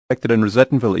in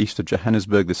Rosettenville, east of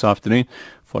Johannesburg this afternoon,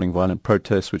 following violent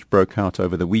protests which broke out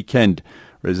over the weekend.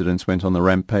 Residents went on the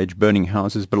rampage, burning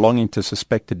houses belonging to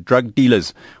suspected drug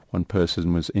dealers. One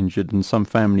person was injured and some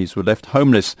families were left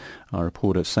homeless. Our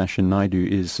reporter Sashin Naidu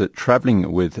is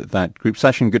travelling with that group.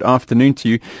 Sashin, good afternoon to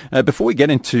you. Before we get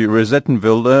into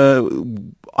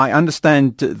Rosettenville, I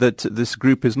understand that this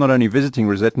group is not only visiting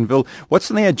Rosettenville. What's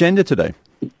on the agenda today?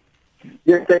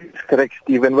 Yes, that is correct,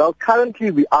 Stephen. Well, currently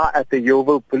we are at the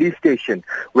Yeoville police station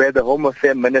where the Home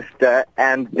Affairs Minister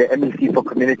and the MEC for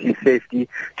Community Safety,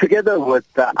 together with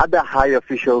other high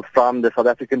officials from the South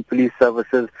African Police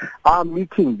Services, are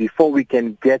meeting before we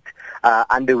can get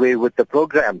underway with the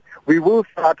program. We will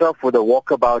start off with a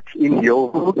walkabout in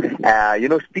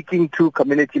Yeoville, speaking to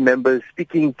community members,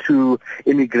 speaking to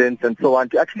immigrants and so on,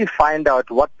 to actually find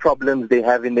out what problems they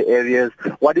have in the areas,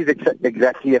 what is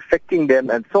exactly affecting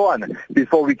them and so on,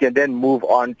 before we can then move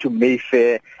on to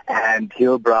Mayfair and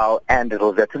Hillbrow and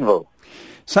Rosettenville.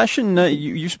 Sashin,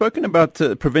 you've spoken about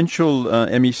provincial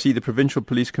MEC, the provincial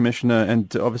police commissioner,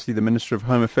 and obviously the Minister of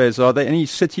Home Affairs. Are there any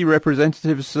city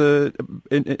representatives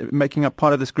making up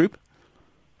part of this group?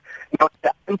 No,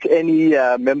 there aren't any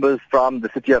members from the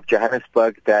city of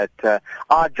Johannesburg that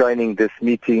are joining this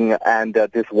meeting and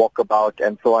this walkabout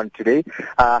and so on today.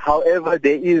 However,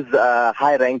 there is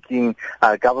high-ranking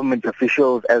government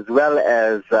officials as well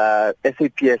as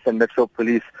SAPS and Metro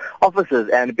Police officers.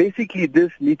 And basically,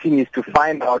 this meeting is to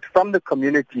find out from the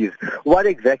communities what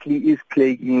exactly is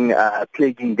plaguing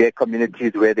their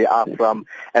communities where they are from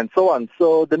and so on.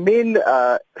 So the main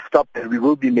stop that we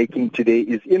will be making today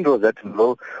is in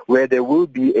Rosettenville, where there will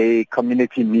be a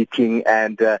community meeting,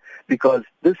 and because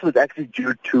this was actually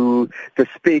due to the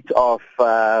spate of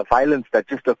violence that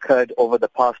just occurred over the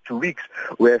past 2 weeks,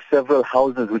 where several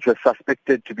houses which were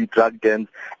suspected to be drug dens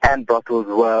and brothels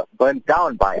were burnt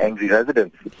down by angry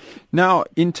residents. Now,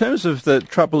 in terms of the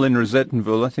trouble in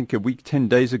Rosettenville, I think a week, 10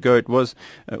 days ago it was,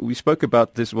 we spoke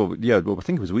about this, I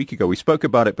think it was a week ago, we spoke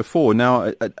about it before.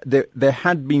 Now, there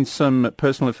had been some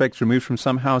personal effects removed from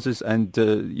some houses, and,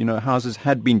 houses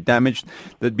had been damaged.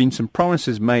 There had been some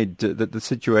promises made that the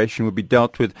situation would be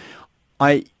dealt with.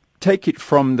 I take it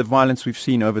from the violence we've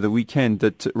seen over the weekend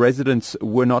that residents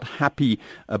were not happy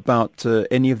about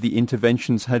any of the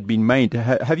interventions had been made.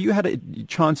 Have you had a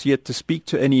chance yet to speak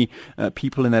to any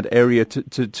people in that area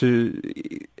to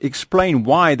explain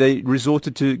why they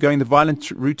resorted to going the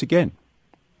violent route again?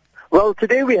 Well,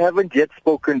 today we haven't yet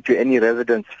spoken to any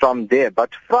residents from there,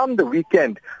 but from the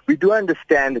weekend, we do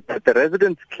understand that the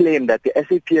residents claim that the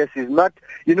SAPS is not,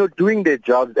 doing their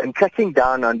jobs and cracking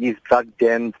down on these drug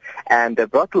dens and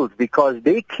brothels, because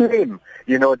they claim,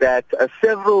 that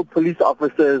several police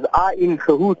officers are in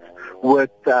cahoots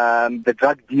with the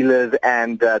drug dealers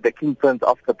and the kingpins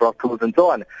of the brothels and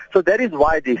so on. So that is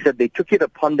why they said they took it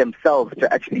upon themselves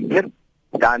to actually get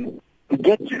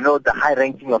the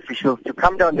high-ranking officials to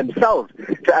come down themselves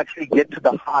to actually get to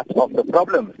the heart of the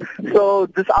problems. So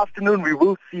this afternoon we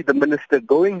will see the minister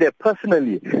going there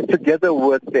personally together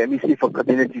with the MEC for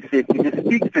Community Safety to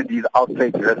speak to these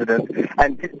outside residents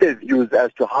and get their views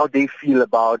as to how they feel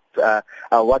about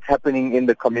what's happening in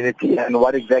the community and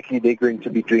what exactly they're going to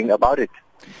be doing about it.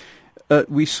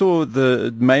 We saw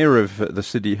the mayor of the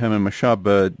city, Herman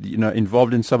Mashaba,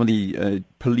 involved in some of the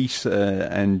police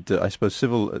and I suppose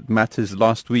civil matters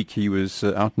last week. He was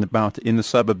out and about in the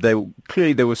suburb.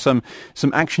 There was some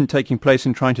action taking place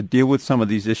in trying to deal with some of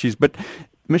these issues. But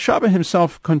Mashaba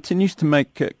himself continues to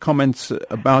make comments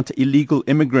about illegal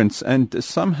immigrants, and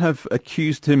some have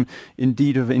accused him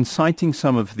indeed of inciting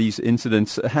some of these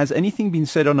incidents. Has anything been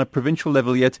said on a provincial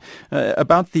level yet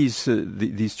about these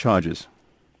charges?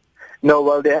 No,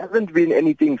 well, there hasn't been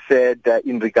anything said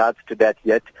in regards to that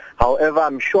yet. However,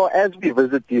 I'm sure as we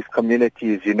visit these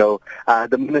communities,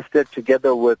 the minister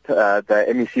together with the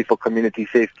MEC for Community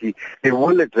Safety, they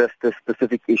will address this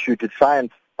specific issue to try and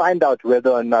find out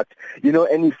whether or not,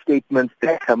 any statements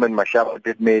that Herman Mashaba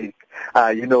did make,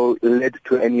 led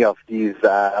to any of these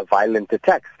violent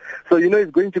attacks. So,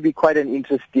 it's going to be quite an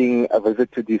interesting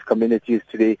visit to these communities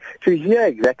today to hear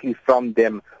exactly from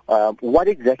them what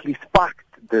exactly sparked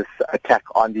this attack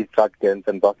on these drug dens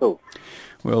and brothels.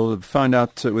 We'll find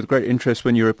out with great interest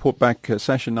when you report back.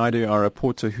 Sashin Naidu, our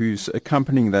reporter who's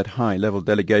accompanying that high-level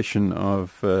delegation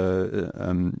of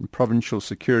Provincial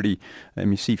Security,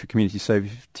 MEC for Community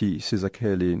Safety,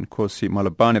 Sizakeli Nkosi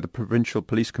Malobane, the Provincial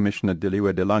Police Commissioner,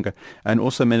 Deliwe Delanga, and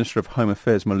also Minister of Home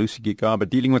Affairs, Malusi Gigaba,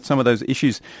 dealing with some of those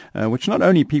issues which not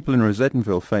only people in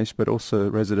Rosettenville face, but also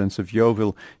residents of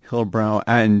Yeoville, Hillbrow,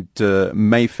 and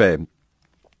Mayfair.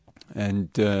 And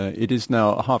it is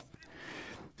now half.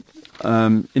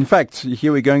 In fact,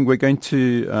 here we're going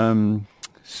to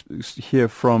hear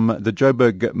from the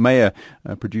Joburg mayor.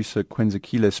 Producer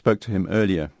Kwenzekile spoke to him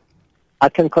earlier. I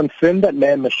can confirm that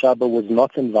Mayor Mashaba was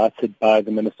not invited by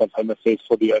the Minister of Home Affairs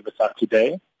for the oversight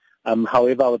today.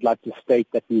 However, I would like to state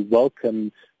that we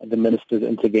welcome the Minister's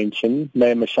intervention.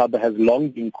 Mayor Mashaba has long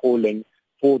been calling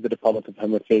for the Department of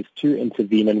Home Affairs to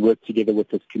intervene and work together with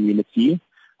this community.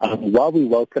 While we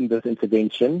welcome this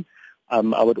intervention,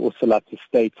 I would also like to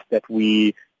state that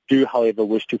we do, however,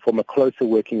 wish to form a closer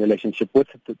working relationship with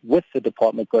the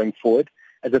department going forward,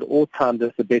 as at all times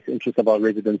it's the best interest of our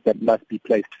residents that must be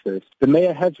placed first. The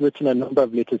Mayor has written a number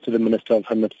of letters to the Minister of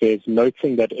Home Affairs,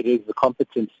 noting that it is the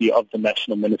competency of the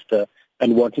National Minister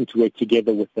and wanting to work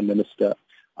together with the Minister.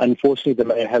 Unfortunately, the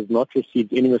Mayor has not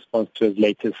received any response to his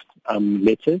latest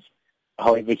letters.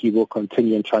 However, he will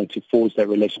continue in trying to forge that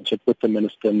relationship with the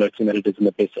Minister, noting that it is in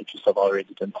the best interest of our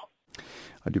residents.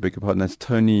 I do beg your pardon, that's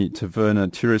Tony Taverna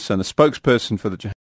Tirasan, a spokesperson for the